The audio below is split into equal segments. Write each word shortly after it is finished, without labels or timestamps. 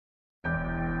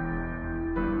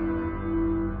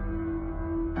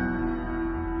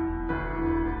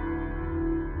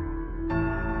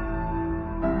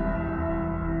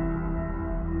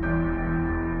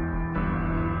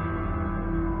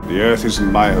The Earth isn't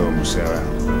my home, Sarah.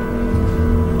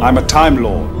 I'm a Time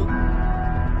Lord.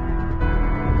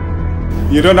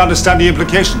 You don't understand the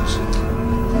implications.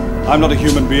 I'm not a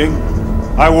human being.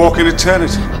 I walk in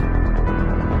eternity.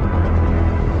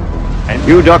 And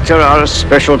you, Doctor, are a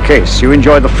special case. You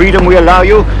enjoy the freedom we allow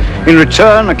you. In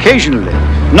return, occasionally,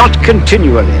 not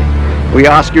continually, we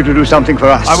ask you to do something for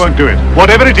us. I won't do it.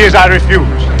 Whatever it is, I refuse.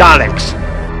 Daleks.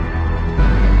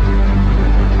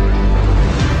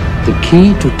 The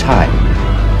key to time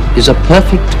is a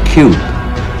perfect cube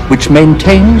which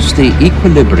maintains the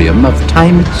equilibrium of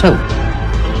time itself.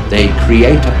 They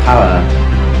create a power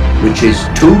which is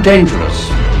too dangerous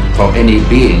for any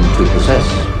being to possess.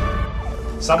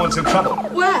 Someone's in trouble.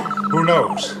 Where? Who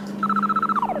knows?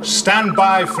 Stand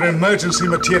by for emergency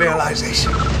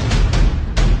materialization.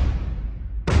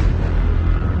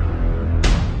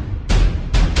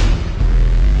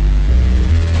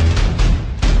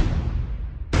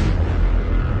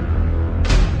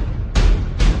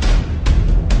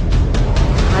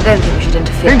 I don't think we should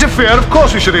interfere. Interfere? Of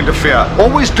course we should interfere.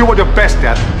 Always do what you're best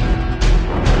at.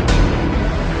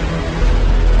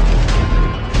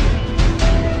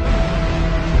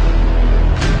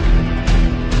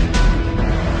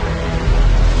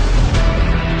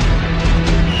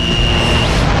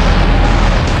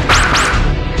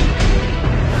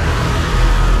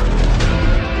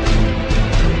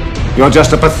 You're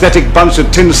just a pathetic bunch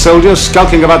of tin soldiers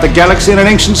skulking about the galaxy in an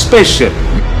ancient spaceship.